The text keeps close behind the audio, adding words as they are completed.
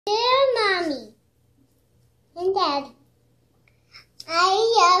and Dad. I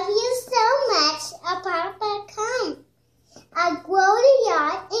love you so much. Papa, come. I grow the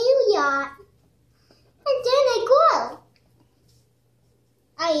yacht and and then I grow.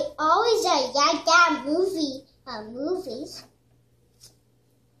 I always like that movies.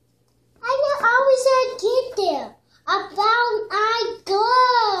 I always get there. About I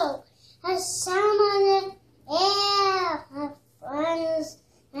go. A sound on the air. My friends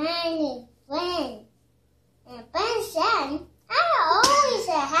and friend. And Ben said, I always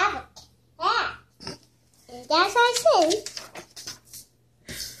have a cat. And that's what I said.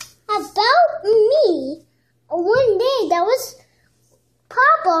 About me, one day that was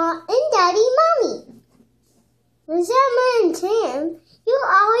Papa and Daddy, Mommy. And Sam and Tim, you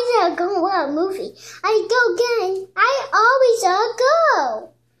always go with a movie. I go again. I always go.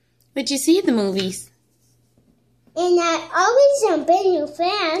 What'd you see at the movies? And I always been a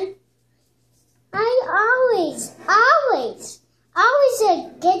fan. I always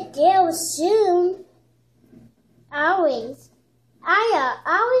get there soon. Always. I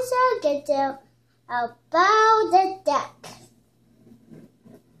always get there about the duck.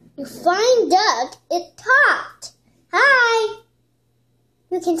 You find duck, it talked. Hi.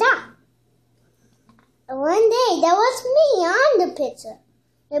 You can talk. One day, that was me on the picture.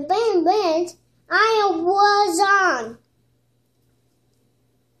 The band I was on.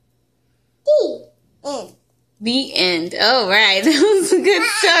 The end. The end. Oh, right. That was a good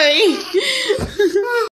story.